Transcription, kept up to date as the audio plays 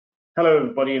Hello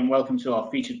everybody and welcome to our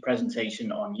featured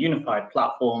presentation on unified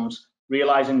platforms,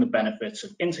 realizing the benefits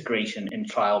of integration in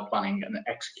trial planning and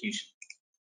execution.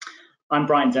 I'm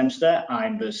Brian Dempster,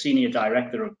 I'm the Senior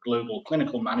Director of Global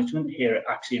Clinical Management here at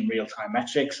Axiom Real-Time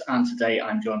Metrics, and today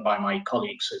I'm joined by my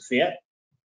colleague Sophia.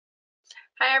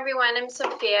 Hi everyone, I'm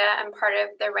Sophia. I'm part of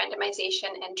the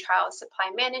Randomization and Trial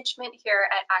Supply Management here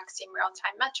at Axiom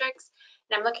Real-Time Metrics,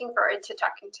 and I'm looking forward to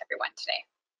talking to everyone today.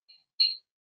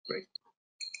 Great.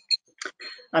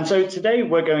 And so today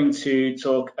we're going to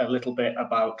talk a little bit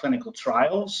about clinical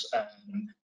trials,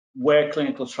 where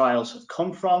clinical trials have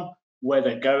come from, where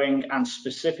they're going, and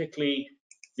specifically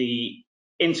the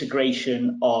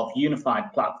integration of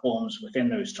unified platforms within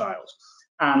those trials.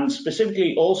 And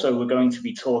specifically also we're going to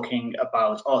be talking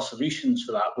about our solutions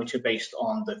for that, which are based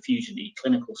on the Fusion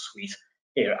eClinical suite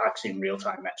here at Axiom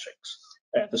Real-Time Metrics.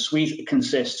 The suite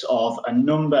consists of a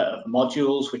number of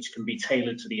modules which can be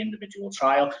tailored to the individual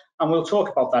trial, and we'll talk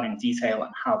about that in detail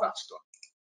and how that's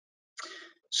done.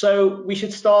 So we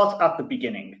should start at the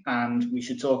beginning, and we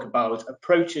should talk about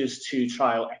approaches to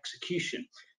trial execution.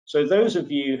 So those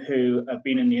of you who have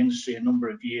been in the industry a number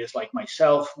of years, like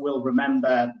myself, will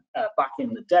remember back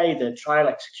in the day that trial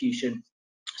execution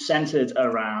centered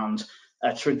around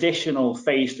a traditional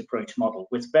phased approach model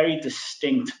with very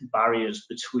distinct barriers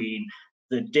between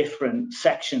the different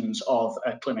sections of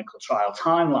a clinical trial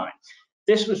timeline.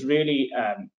 This was really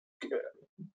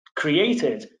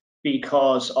created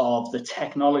because of the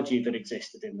technology that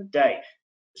existed in the day.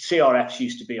 CRFs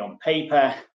used to be on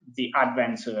paper. The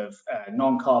advent of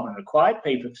non-carbon required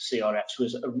paper for CRFs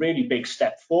was a really big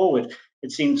step forward.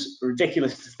 It seems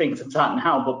ridiculous to think of that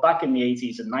now, but back in the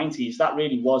 80s and 90s, that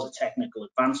really was a technical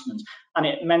advancement. And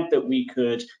it meant that we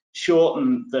could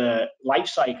shorten the life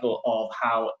cycle of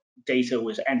how data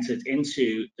was entered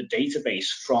into the database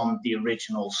from the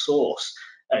original source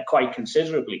quite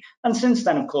considerably. And since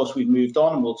then, of course, we've moved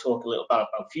on, and we'll talk a little bit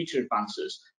about future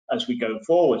advances as we go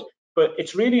forward. But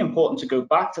it's really important to go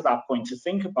back to that point to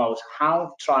think about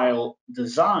how trial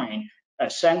design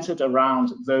centered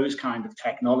around those kind of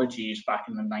technologies back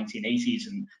in the 1980s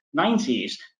and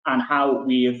 90s, and how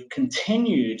we have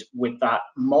continued with that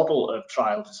model of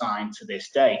trial design to this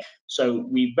day. So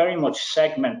we very much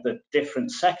segment the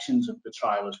different sections of the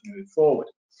trial as we move forward.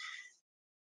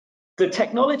 The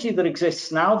technology that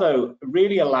exists now, though,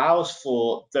 really allows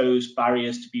for those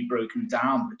barriers to be broken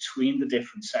down between the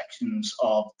different sections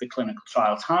of the clinical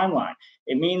trial timeline.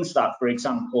 It means that, for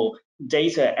example,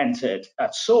 data entered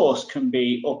at source can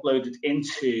be uploaded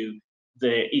into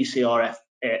the eCRF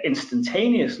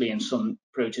instantaneously in some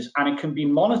approaches, and it can be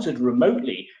monitored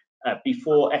remotely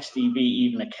before SDV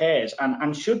even occurs,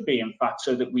 and should be, in fact,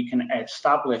 so that we can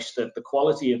establish that the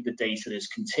quality of the data is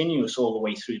continuous all the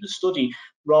way through the study,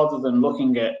 rather than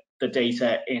looking at the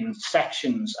data in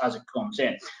sections as it comes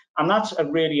in. And that's a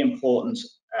really important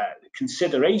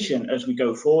consideration as we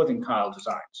go forward in trial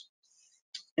designs.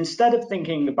 Instead of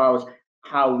thinking about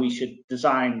how we should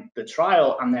design the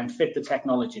trial and then fit the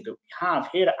technology that we have,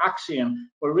 here at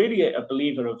Axiom, we're really a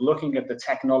believer of looking at the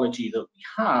technology that we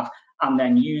have and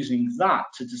then using that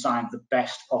to design the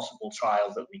best possible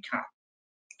trial that we can.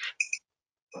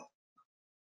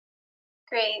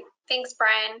 Great, thanks,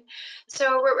 Brian.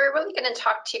 So what we're really going to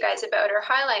talk to you guys about or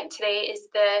highlight today is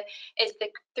the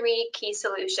three key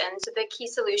solutions. So the key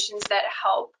solutions that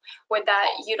help with that,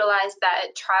 utilize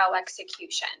that trial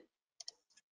execution.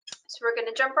 So we're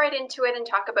going to jump right into it and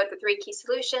talk about the three key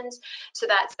solutions. So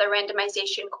that's the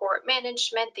randomization cohort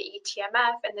management, the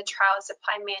eTMF, and the trial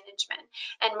supply management.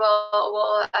 And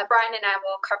Brian and I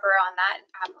will cover on that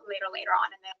later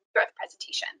on throughout the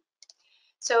presentation.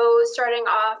 So starting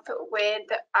off with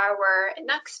our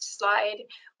next slide,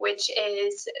 which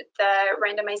is the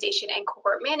randomization and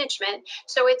cohort management.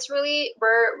 So it's really,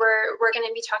 we're going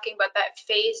to be talking about that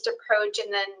phased approach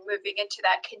and then moving into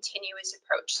that continuous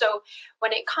approach. So when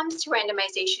it comes to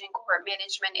randomization and cohort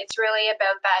management, it's really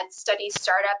about that study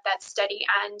startup, that study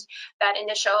end, that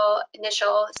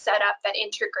initial setup, that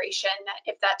integration,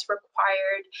 if that's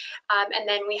required. And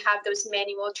then we have those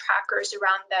manual trackers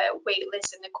around the wait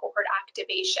list and the cohort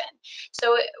activation.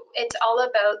 So it's all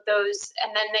about those,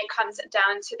 and then it comes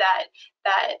down to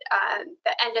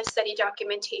the end of study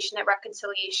documentation, that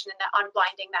reconciliation, and the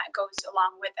unblinding that goes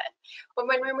along with it. But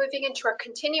when we're moving into our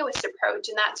continuous approach,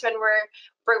 and that's when we're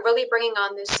really bringing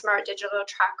on those smart digital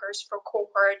trackers for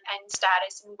cohort and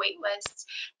status and wait lists,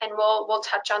 and we'll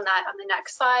touch on that on the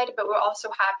next slide. But we'll also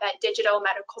have that digital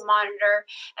medical monitor,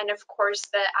 and of course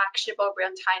the actionable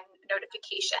real-time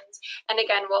notifications. And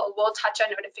again, we'll touch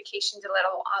on notifications a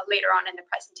little later on in the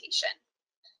presentation.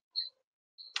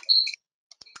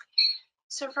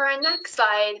 So for our next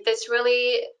slide, this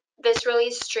really this really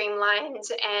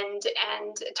streamlines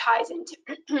and ties into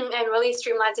and really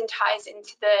streamlines and ties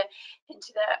into the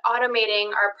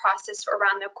automating our process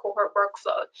around the cohort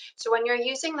workflow. So when you're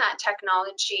using that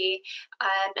technology,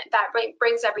 that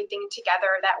brings everything together,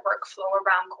 that workflow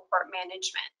around cohort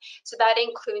management. So that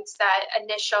includes that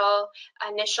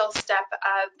initial step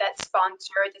of that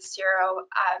sponsor, the CRO,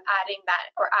 adding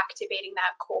that or activating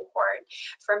that cohort.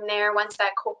 From there, once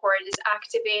that cohort is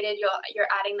activated,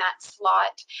 you're adding that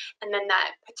slot, and then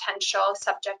that potential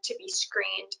subject to be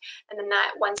screened. And then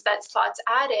that once that slot's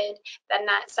added, then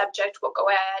that subject will go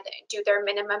ahead and do their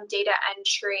minimum data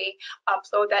entry,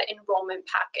 upload that enrollment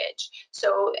package,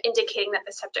 so indicating that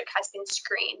the subject has been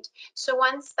screened. So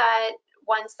once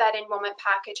that enrollment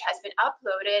package has been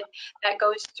uploaded, that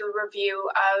goes through review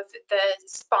of the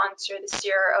sponsor, the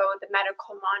CRO, the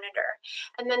medical monitor.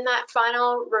 And then that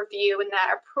final review and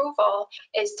that approval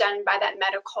is done by that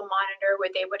medical monitor,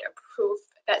 where they would approve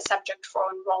that subject for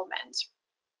enrollment.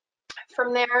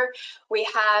 From there, we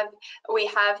have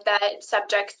that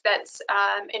subject that's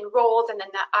enrolled, and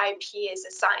then that IP is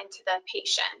assigned to the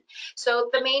patient. So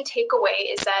the main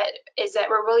takeaway is that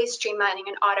we're really streamlining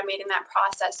and automating that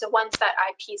process. So once that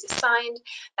IP is assigned,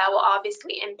 that will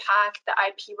obviously impact the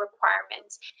IP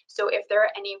requirements. So if there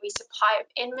are any resupply of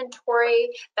inventory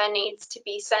that needs to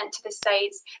be sent to the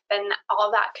sites, then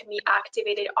all that can be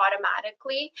activated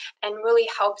automatically and really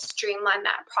help streamline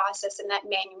that process and that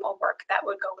manual work that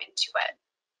would go into it.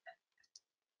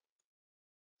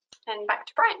 And back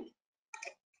to Brian.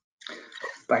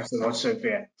 Thanks a lot,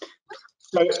 Sophia.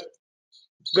 So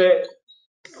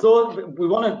we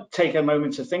want to take a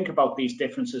moment to think about these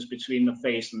differences between the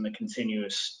phased and the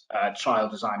continuous trial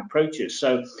design approaches.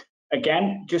 So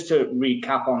again, just to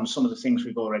recap on some of the things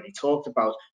we've already talked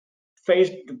about,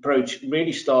 phased approach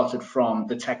really started from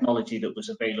the technology that was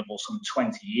available some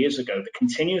 20 years ago. The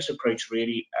continuous approach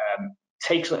really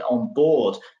takes on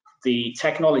board the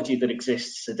technology that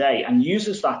exists today and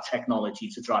uses that technology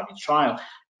to drive the trial.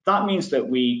 That means that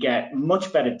we get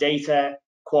much better data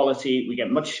quality, we get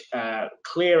much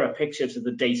clearer pictures of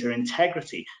the data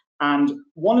integrity. And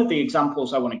one of the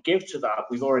examples I want to give to that,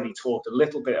 we've already talked a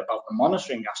little bit about the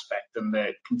monitoring aspect and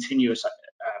the continuous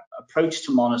approach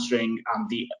to monitoring and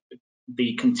the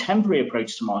contemporary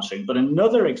approach to monitoring. But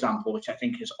another example, which I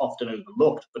think is often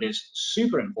overlooked but is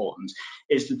super important,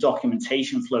 is the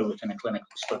documentation flow within a clinical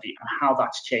study and how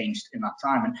that's changed in that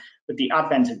time. And with the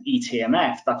advent of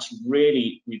eTMF, that's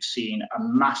really, we've seen a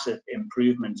massive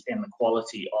improvement in the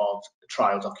quality of the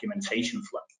trial documentation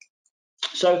flow.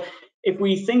 So if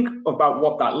we think about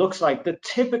what that looks like, the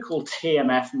typical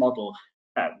TMF model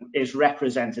is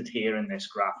represented here in this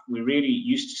graph. We really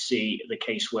used to see the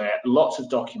case where lots of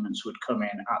documents would come in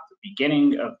at the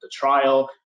beginning of the trial,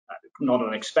 not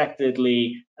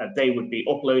unexpectedly. They would be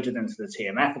uploaded into the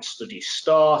TMF at study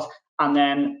start, and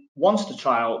then once the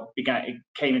trial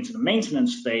came into the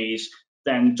maintenance phase,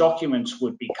 then documents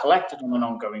would be collected on an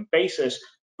ongoing basis,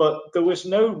 but there was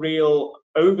no real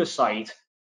oversight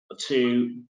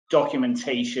to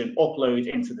documentation upload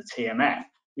into the TMF.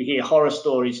 We hear horror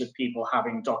stories of people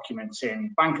having documents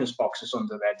in banker's boxes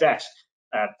under their desk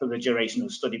for the duration of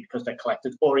the study because they're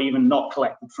collected, or even not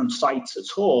collected from sites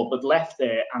at all, but left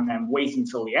there and then wait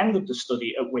until the end of the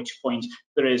study, at which point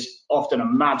there is often a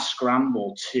mad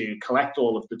scramble to collect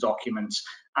all of the documents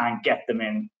and get them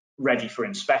in ready for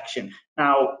inspection.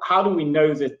 Now, how do we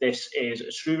know that this is a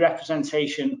true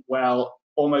representation? Well,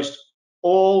 almost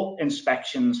all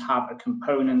inspections have a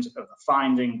component of a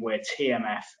finding where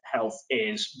TMF health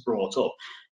is brought up.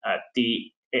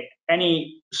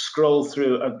 Any scroll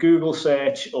through a Google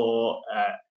search or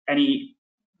any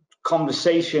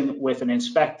conversation with an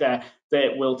inspector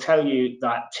that will tell you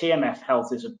that TMF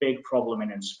health is a big problem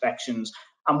in inspections.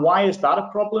 And why is that a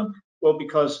problem? Well,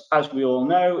 because as we all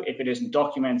know, if it isn't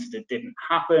documented, it didn't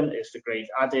happen. It's the great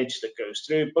adage that goes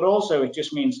through, but also it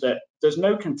just means that there's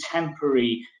no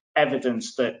contemporary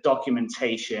evidence that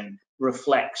documentation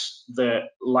reflects the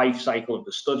life cycle of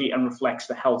the study and reflects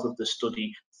the health of the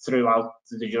study throughout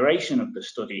the duration of the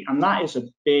study. And that is a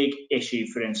big issue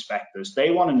for inspectors.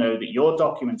 They want to know that your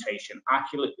documentation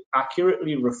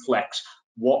accurately reflects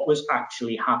what was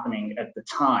actually happening at the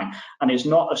time, and is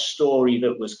not a story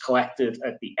that was collected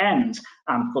at the end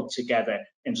and put together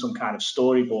in some kind of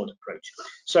storyboard approach.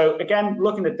 So again,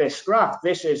 looking at this graph,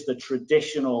 this is the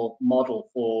traditional model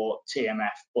for TMF,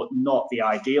 but not the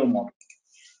ideal model.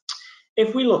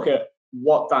 If we look at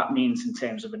what that means in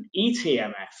terms of an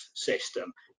eTMF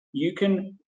system, you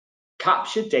can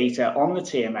capture data on the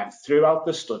TMF throughout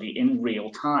the study in real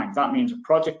time. That means a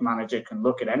project manager can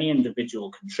look at any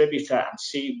individual contributor and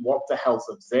see what the health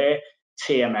of their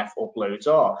TMF uploads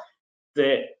are.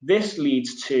 This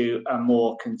leads to a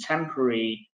more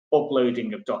contemporary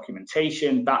uploading of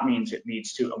documentation. That means it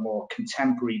leads to a more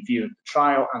contemporary view of the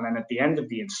trial. And then at the end of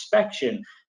the inspection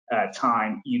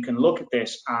time, you can look at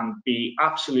this and be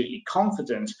absolutely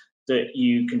confident that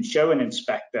you can show an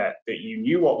inspector that you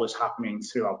knew what was happening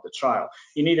throughout the trial.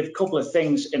 You need a couple of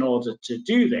things in order to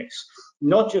do this.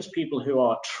 Not just people who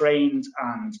are trained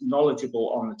and knowledgeable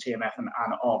on the TMF and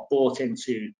are bought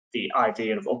into the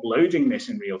idea of uploading this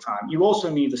in real time. You also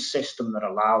need a system that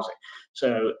allows it.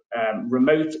 So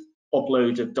remote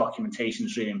upload of documentation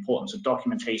is really important. So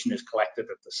documentation is collected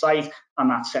at the site and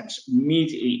that's sent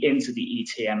immediately into the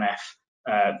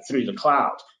eTMF through the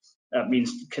cloud. That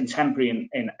means contemporary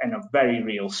in a very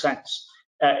real sense.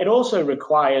 It also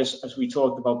requires, as we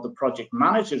talked about, the project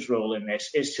manager's role in this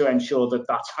is to ensure that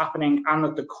that's happening and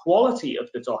that the quality of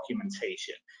the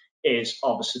documentation is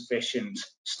of a sufficient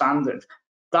standard.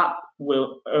 That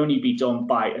will only be done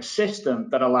by a system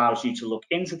that allows you to look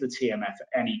into the TMF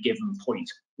at any given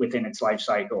point within its life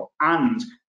cycle and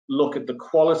look at the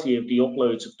quality of the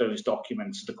uploads of those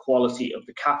documents, the quality of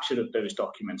the capture of those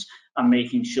documents, and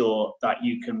making sure that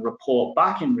you can report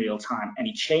back in real time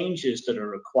any changes that are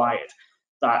required.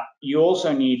 That you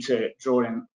also need to draw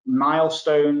in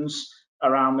milestones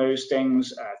around those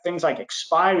things. Things like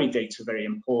expiry dates are very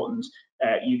important.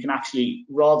 You can actually,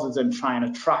 rather than trying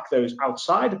to track those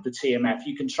outside of the TMF,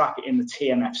 you can track it in the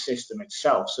TMF system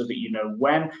itself so that you know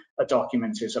when a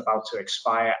document is about to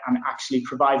expire and actually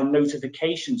provide a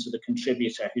notification to the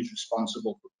contributor who's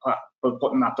responsible for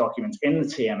putting that document in the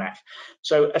TMF.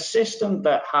 So a system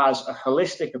that has a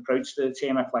holistic approach to the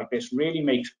TMF like this really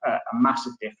makes a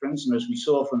massive difference. And as we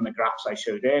saw from the graphs I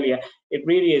showed earlier, it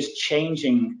really is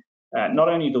changing not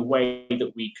only the way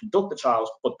that we conduct the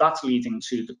trials, but that's leading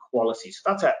to the quality. So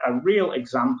that's a real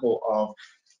example of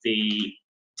the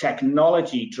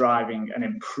technology driving an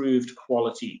improved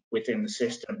quality within the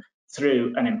system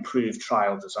through an improved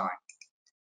trial design.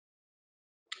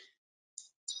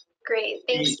 Great,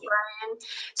 thanks, Brian.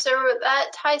 So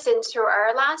that ties into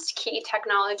our last key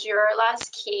technology or our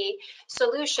last key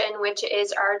solution, which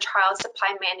is our trial supply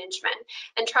management.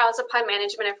 And trial supply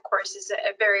management, of course, is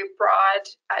a very broad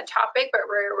topic, but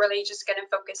we're really just going to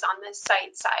focus on the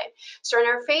site side. So in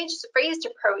our phased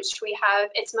approach, we have,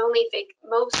 it's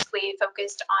mostly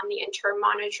focused on the interim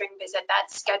monitoring visit,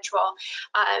 that schedule,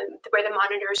 where the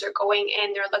monitors are going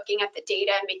in, they're looking at the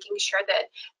data, making sure that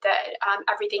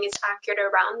everything is accurate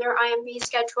around their IMV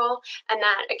schedule, and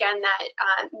that again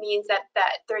that means that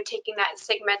they're taking that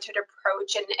segmented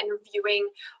approach and reviewing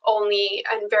only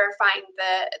and verifying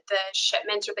the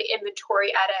shipments or the inventory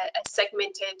at a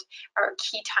segmented or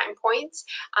key time points,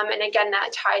 and again that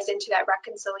ties into that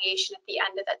reconciliation at the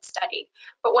end of that study.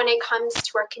 But when it comes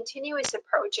to our continuous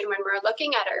approach and when we're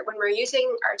looking at when we're using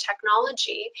our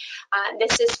technology,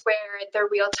 this is where the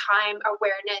real-time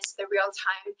awareness, the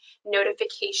real-time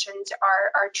notifications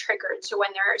are triggered. So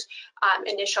when there's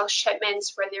initial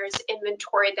shipments, when there's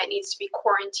inventory that needs to be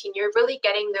quarantined, you're really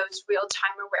getting those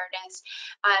real-time awareness.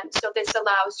 So this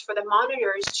allows for the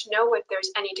monitors to know if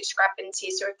there's any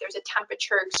discrepancies or if there's a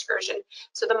temperature excursion.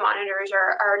 So the monitors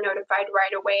are notified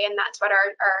right away, and that's what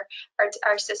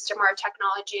our system, our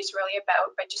technology is really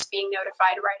about, by just being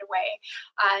notified right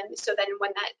away. So then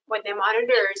when the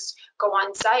monitors go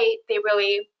on site,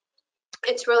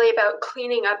 it's really about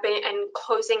cleaning up and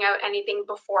closing out anything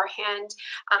beforehand,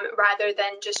 rather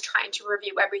than just trying to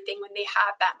review everything when they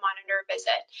have that monitor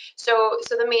visit. So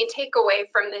the main takeaway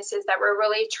from this is that we're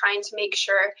really trying to make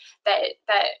sure that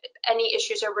any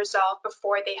issues are resolved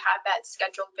before they have that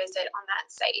scheduled visit on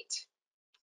that site.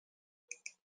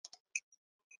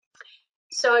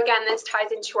 So again, this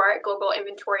ties into our global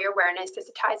inventory awareness. This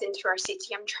ties into our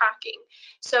CTM tracking.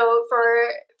 So for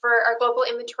our global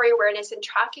inventory awareness and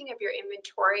tracking of your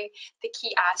inventory, the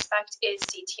key aspect is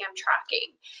CTM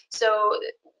tracking. So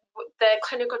the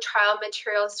clinical trial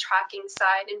materials tracking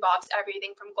side involves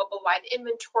everything from global-wide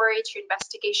inventory to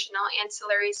investigational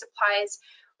ancillary supplies,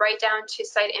 right down to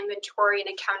site inventory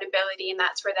and accountability, and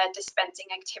that's where that dispensing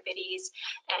activities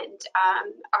and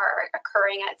are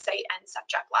occurring at site and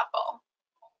subject level.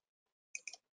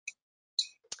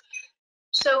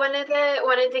 So one of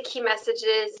the key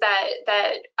messages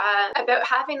that about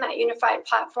having that unified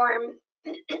platform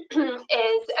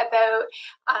is about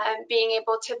being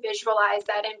able to visualize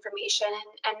that information,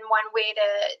 and one way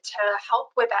to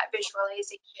help with that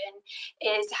visualization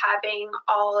is having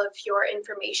all of your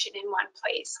information in one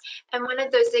place. And one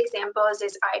of those examples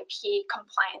is IP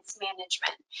compliance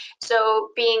management. So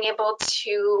being able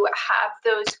to have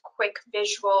those quick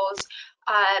visuals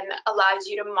allows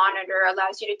you to monitor,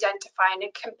 allows you to identify and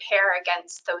to compare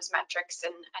against those metrics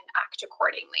and act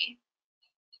accordingly.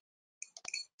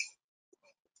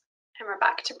 And we're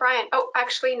back to Brian. Oh,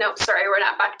 actually, no, sorry, we're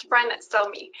not back to Brian. That's still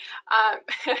me.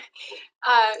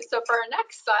 So for our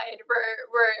next slide,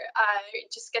 we're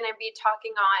just going to be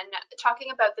talking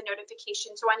about the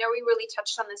notification. So I know we really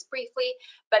touched on this briefly,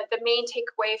 but the main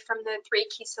takeaway from the 3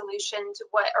 key solutions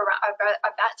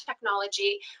of that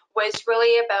technology was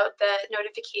really about the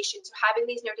notifications. So having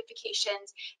these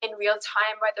notifications in real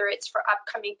time, whether it's for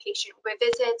upcoming patient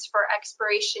visits, for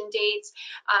expiration dates,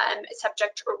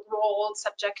 subject rolled,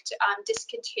 subject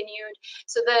discontinued.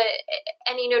 So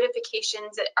any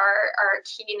notifications are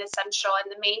key and essential. And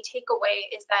the main takeaway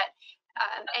is that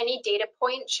any data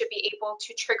point should be able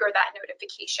to trigger that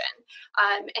notification,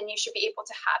 and you should be able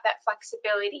to have that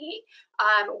flexibility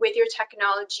with your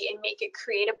technology and make it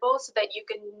creatable so that you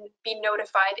can be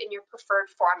notified in your preferred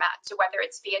format. So whether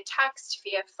it's via text,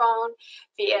 via phone,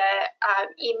 via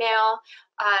email,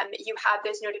 you have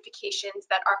those notifications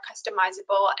that are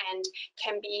customizable and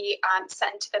can be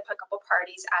sent to the applicable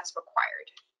parties as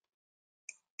required.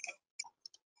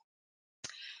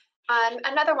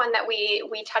 Another one that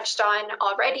we touched on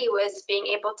already was being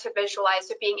able to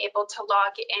visualize, or being able to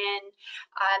log in,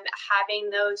 having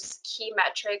those key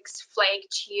metrics flagged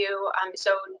to you.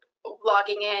 So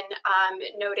logging in,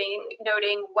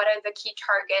 noting what are the key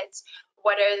targets,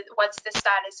 what's the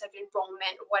status of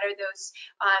enrollment, what are those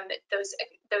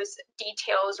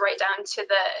details right down to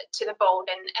the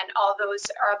bone, and all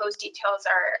those details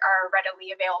are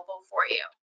readily available for you.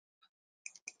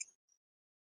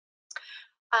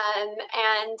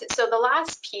 And so the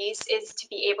last piece is to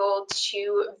be able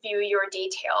to view your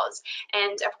details.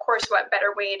 And of course, what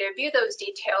better way to view those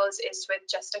details is with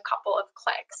just a couple of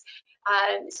clicks.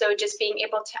 So just being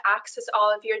able to access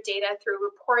all of your data through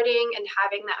reporting and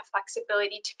having that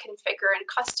flexibility to configure and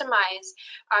customize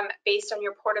based on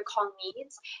your protocol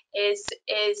needs is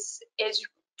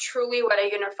truly what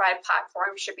a unified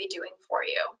platform should be doing for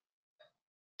you.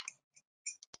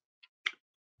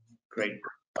 Great.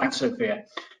 Thanks, Sophia.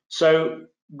 So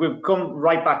we've come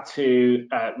right back to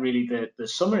really the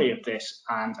summary of this.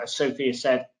 And as Sophia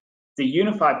said, the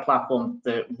unified platform,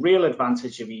 the real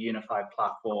advantage of a unified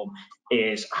platform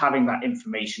is having that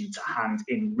information to hand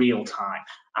in real time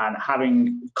and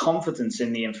having confidence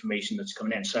in the information that's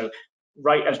coming in. So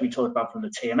right as we talked about from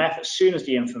the TMF, as soon as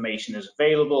the information is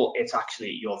available, it's actually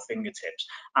at your fingertips.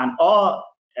 And our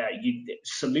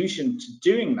solution to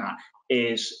doing that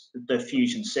is the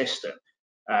Fusion system.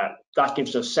 That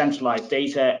gives us centralized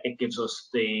data. It gives us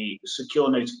the secure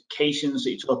notifications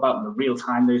that you talk about and the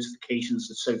real-time notifications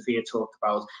that Sophia talked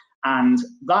about. And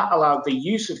that allowed the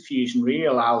use of Fusion really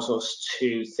allows us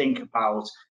to think about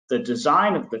the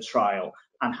design of the trial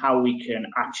and how we can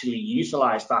actually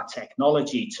utilize that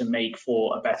technology to make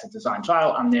for a better design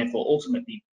trial and therefore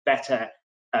ultimately better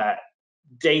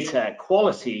data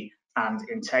quality and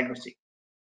integrity.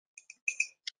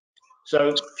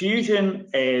 So Fusion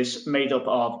is made up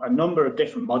of a number of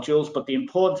different modules, but the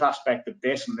important aspect of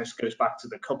this, and this goes back to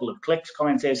the couple of clicks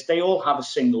comment, is they all have a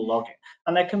single login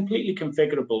and they're completely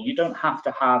configurable. You don't have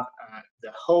to have the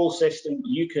whole system.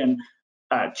 You can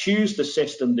choose the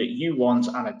system that you want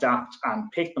and adapt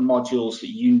and pick the modules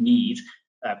that you need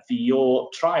for your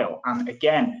trial. And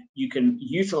again, you can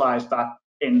utilize that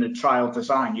in the trial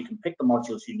design. You can pick the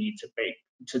modules you need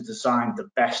to design the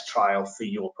best trial for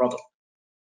your product.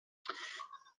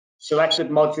 Selected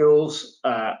modules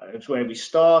is where we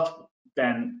start.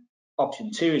 Then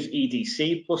option 2 is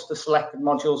EDC plus the selected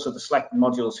modules. So the selected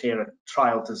modules here are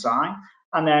trial design.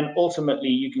 And then ultimately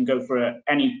you can go for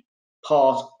any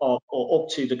part of or up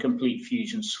to the complete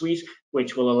Fusion suite,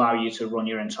 which will allow you to run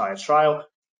your entire trial.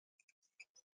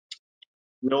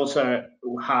 We also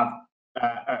have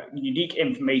unique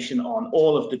information on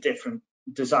all of the different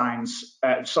designs,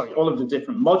 all of the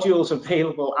different modules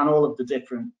available and all of the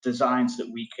different designs that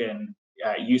we can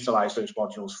utilize those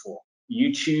modules for.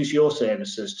 You choose your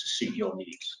services to suit your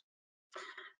needs.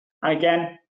 And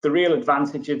again, the real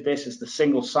advantage of this is the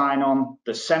single sign-on,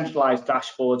 the centralized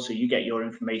dashboard, so you get your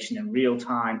information in real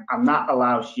time, and that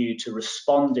allows you to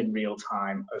respond in real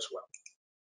time as well.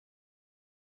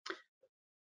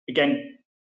 Again,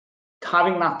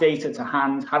 having that data to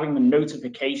hand, having the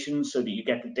notifications so that you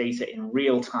get the data in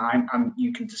real time and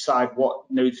you can decide what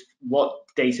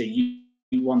data you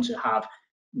want to have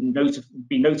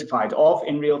be notified of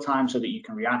in real time so that you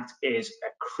can react is a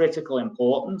critical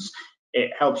importance. It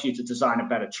helps you to design a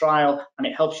better trial and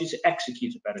it helps you to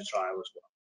execute a better trial as well.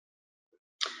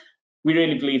 We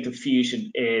really believe that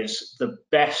Fusion is the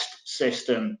best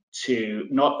system to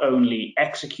not only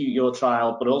execute your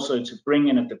trial, but also to bring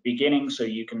in at the beginning so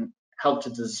you can help to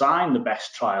design the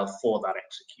best trial for that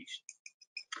execution.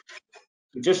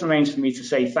 It just remains for me to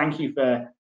say thank you for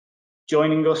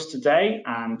joining us today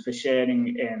and for sharing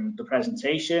in the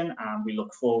presentation, and we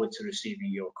look forward to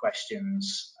receiving your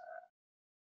questions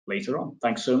later on.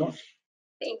 Thanks so much.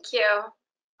 Thank you.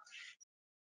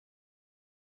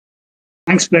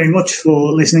 Thanks very much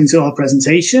for listening to our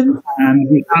presentation. And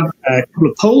we have a couple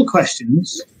of poll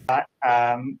questions that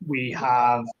we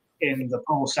have in the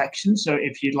poll section. So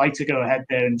if you'd like to go ahead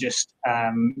there and just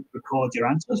record your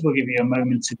answers, we'll give you a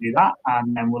moment to do that.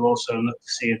 And then we'll also look to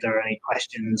see if there are any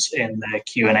questions in the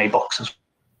Q&A boxes.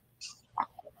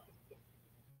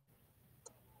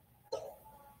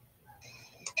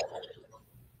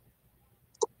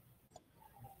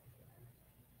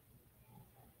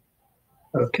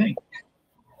 Okay.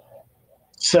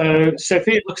 So,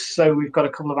 Sophia, it looks as though we've got a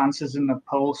couple of answers in the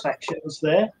poll sections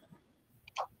there.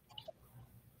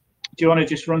 Do you want to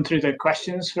just run through the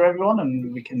questions for everyone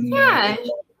and we can... Yeah,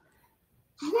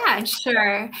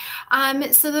 sure.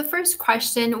 So the first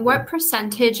question, what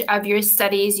percentage of your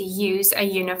studies use a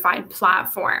unified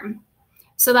platform?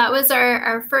 So that was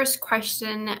our first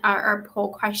question, our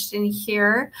poll question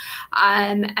here.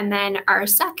 And then our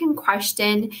second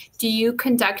question, do you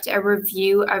conduct a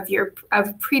review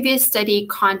of previous study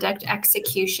conduct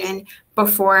execution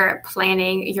before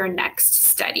planning your next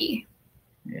study?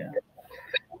 Yeah.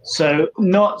 So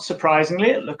not surprisingly,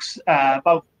 it looks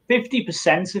about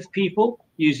 50% of people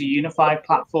use a unified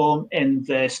platform in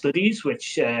their studies,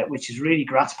 which is really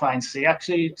gratifying to see.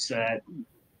 Actually, it's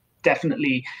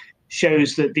definitely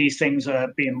shows that these things are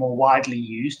being more widely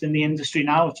used in the industry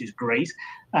now, which is great.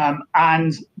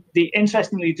 And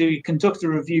interestingly, do you conduct a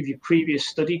review of your previous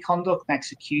study conduct and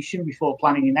execution before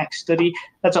planning your next study?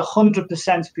 That's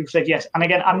 100% of people said yes. And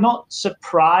again, I'm not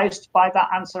surprised by that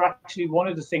answer. Actually, one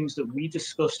of the things that we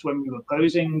discussed when we were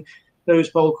posing those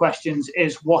poll questions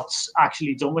is what's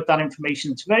actually done with that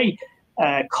information. It's very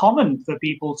common for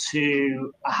people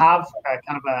to have a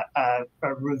kind of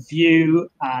a review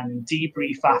and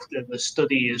debrief after the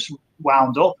study is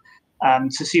wound up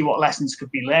to see what lessons could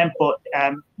be learned, but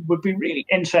would be really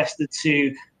interested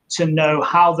to know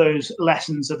how those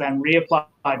lessons are then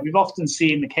reapplied. We've often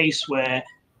seen the case where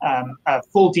a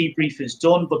full debrief is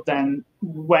done, but then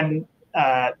when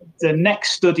the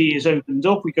next study is opened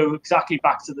up, we go exactly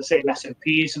back to the same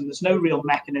SOPs, and there's no real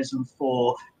mechanism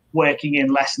for working in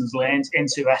lessons learned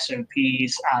into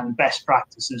SOPs and best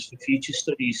practices for future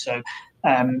studies. So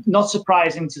not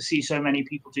surprising to see so many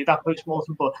people do that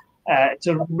post-mortem, but it's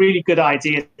a really good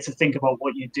idea to think about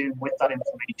what you do with that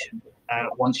information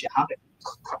once you have it.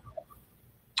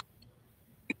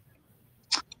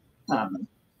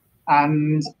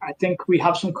 And I think we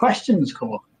have some questions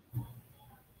come up.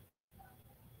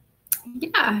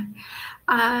 Yeah,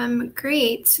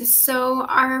 great. So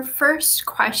our first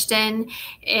question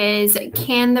is,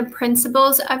 can the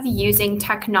principles of using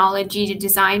technology to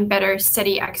design better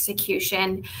study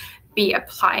execution be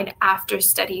applied after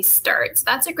study starts?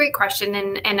 That's a great question,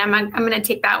 and I'm going to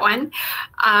take that one.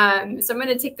 So I'm going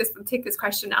to take this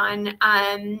question on.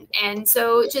 And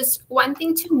so just one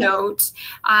thing to note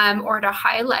or to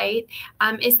highlight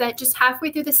is that just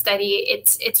halfway through the study,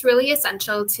 it's really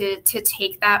essential to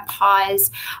take that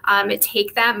pause,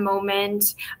 take that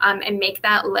moment, and make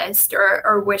that list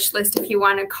or wish list, if you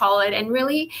want to call it, and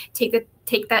really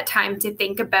take that time to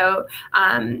think about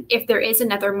if there is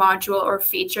another module or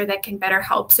feature that can better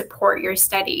help support your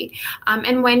study.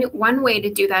 And one way to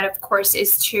do that, of course,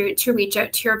 is to reach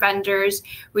out to your vendors,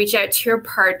 reach out to your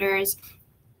partners,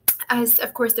 as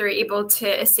of course they're able to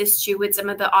assist you with some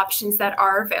of the options that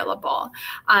are available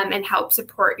and help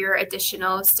support your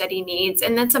additional study needs.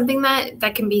 And that's something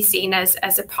that can be seen as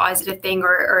a positive thing,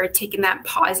 or taking that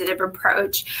positive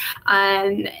approach,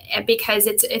 because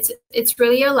it's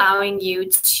really allowing you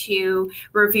to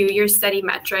review your study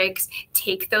metrics,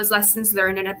 take those lessons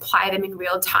learned and apply them in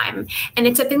real time. And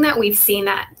it's something that we've seen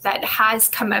that has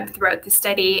come up throughout the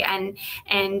study, and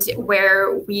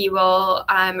where we will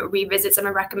revisit some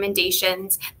of the recommendations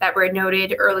that were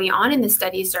noted early on in the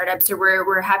study startup. So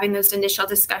we're having those initial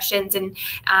discussions, and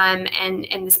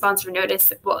the sponsor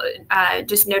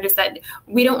just noticed that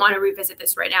we don't want to revisit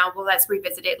this right now. Well, let's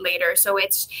revisit it later. So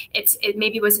it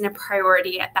maybe wasn't a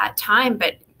priority at that time,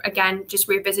 but again, just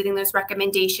revisiting those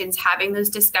recommendations, having those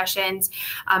discussions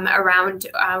around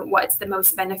what's the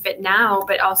most benefit now,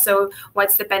 but also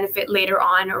what's the benefit later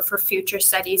on or for future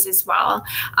studies as well.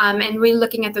 And really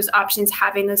looking at those options,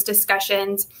 having those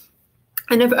discussions,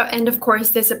 And of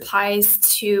course, this applies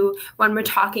to when we're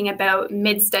talking about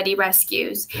mid-study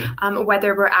rescues,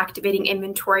 whether we're activating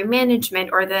inventory management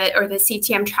or the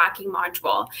CTM tracking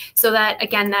module. So that,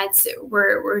 again,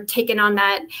 we're taking on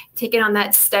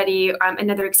that study.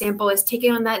 Another example is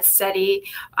taking on that study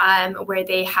where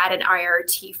they had an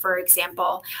IRT, for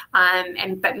example,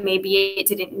 but maybe it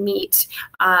didn't meet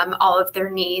all of their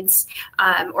needs,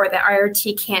 or the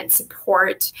IRT can't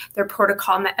support their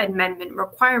protocol amendment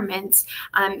requirements.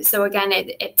 So again,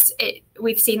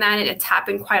 we've seen that, and it's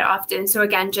happened quite often. So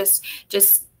again, just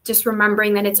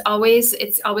remembering that it's always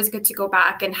good to go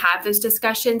back and have those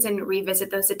discussions and revisit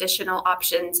those additional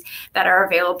options that are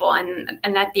available. And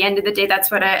at the end of the day, that's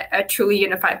what a truly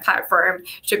unified platform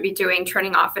should be doing,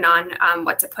 turning off and on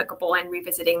what's applicable and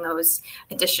revisiting those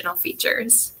additional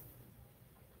features.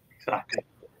 Exactly.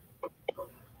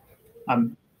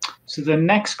 So the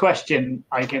next question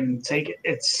I can take,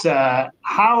 it's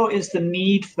how is the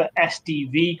need for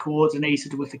SDV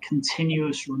coordinated with a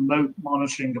continuous remote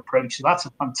monitoring approach? So that's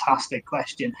a fantastic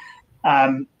question.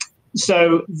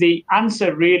 So the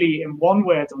answer really in one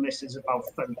word on this is about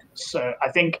focus. So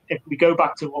I think if we go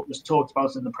back to what was talked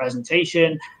about in the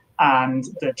presentation and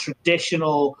the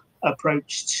traditional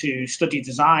approach to study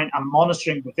design and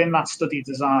monitoring within that study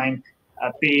design,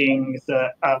 being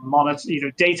that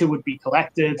data would be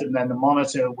collected, and then the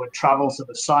monitor would travel to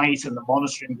the site, and the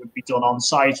monitoring would be done on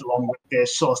site along with the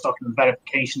source document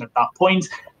verification at that point.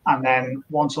 And then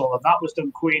once all of that was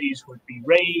done, queries would be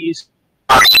raised.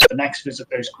 The next visit,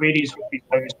 those queries would be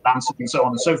posed and answered, and so on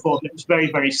and so forth. It was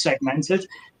very, very segmented.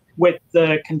 With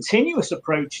the continuous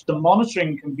approach, the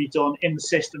monitoring can be done in the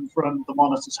system from the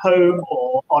monitor's home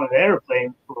or on an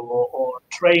airplane or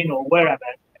a train or wherever.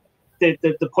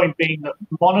 The point being that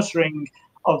monitoring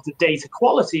of the data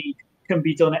quality can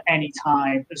be done at any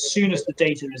time as soon as the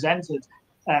data is entered.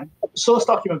 Source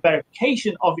document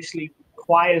verification obviously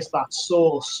requires that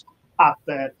source at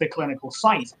the clinical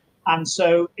site. And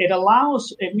so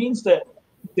it means that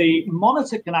the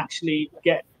monitor can actually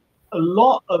get a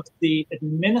lot of the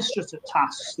administrative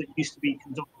tasks that used to be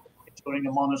conducted during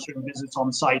a monitoring visit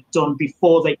on site done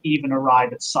before they even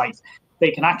arrive at site. They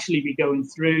can actually be going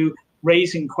through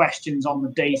raising questions on the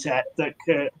data that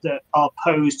are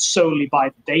posed solely by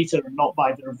the data and not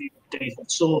by the review of data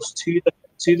source to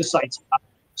the site,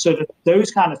 so that those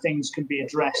kind of things can be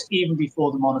addressed even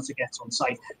before the monitor gets on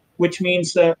site, which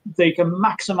means that they can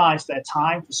maximize their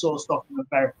time for source document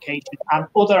verification and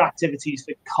other activities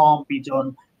that can't be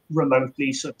done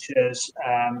remotely, such as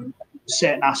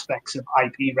certain aspects of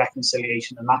IP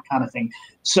reconciliation and that kind of thing.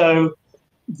 So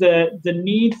the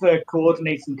need for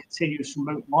coordinating continuous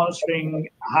remote monitoring,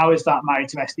 how is that married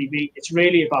to SDV? It's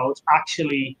really about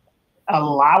actually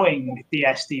allowing the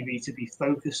SDV to be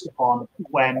focused upon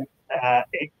when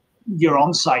you're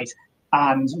on site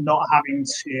and not having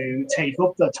to take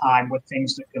up the time with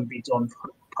things that can be done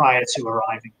prior to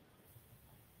arriving.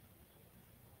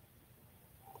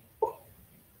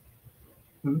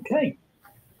 Okay.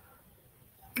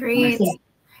 Great.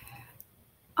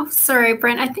 Oh, sorry,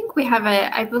 Brent. I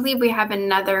believe we have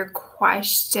another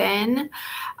question.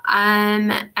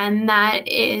 And that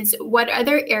is, what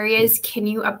other areas can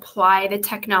you apply the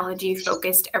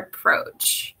technology-focused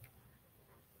approach?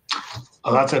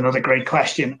 Oh, that's another great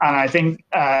question. And I think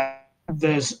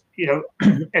there's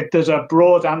a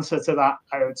broad answer to that,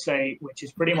 I would say, which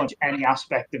is pretty much any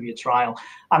aspect of your trial.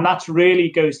 And that really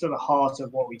goes to the heart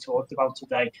of what we talked about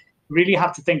today. Really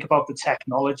have to think about the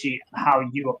technology and how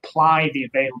you apply the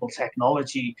available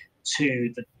technology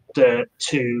to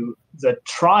the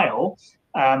trial,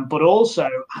 but also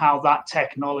how that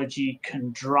technology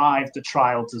can drive the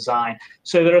trial design.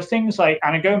 So there are things like,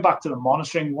 and going back to the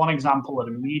monitoring, one example that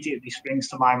immediately springs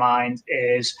to my mind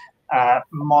is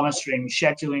monitoring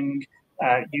scheduling.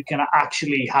 You can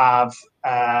actually have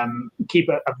keep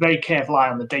a very careful eye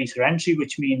on the data entry,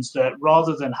 which means that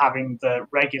rather than having the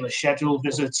regular scheduled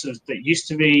visits that used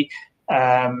to be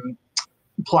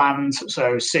planned,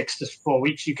 so 6 to 4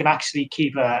 weeks, you can actually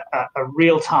keep a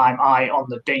real-time eye on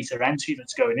the data entry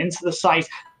that's going into the site,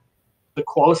 the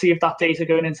quality of that data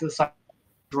going into the site,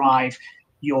 drive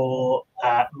your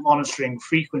monitoring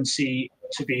frequency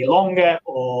to be longer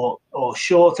or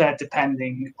shorter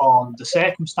depending on the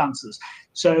circumstances.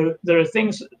 So there are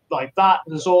things like that.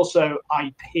 There's also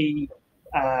IP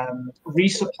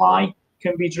resupply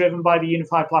can be driven by the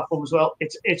unified platform as well.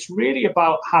 It's really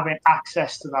about having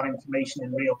access to that information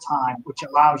in real time, which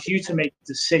allows you to make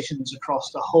decisions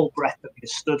across the whole breadth of your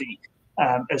study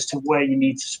as to where you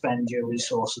need to spend your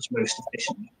resources most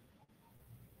efficiently.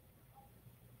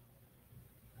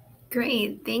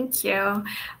 Great, thank you.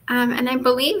 And I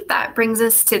believe that brings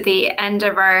us to the end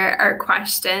of our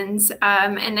questions.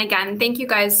 And again, thank you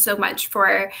guys so much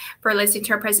for listening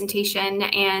to our presentation,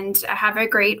 and have a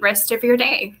great rest of your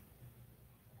day.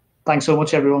 Thanks so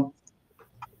much, everyone.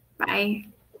 Bye.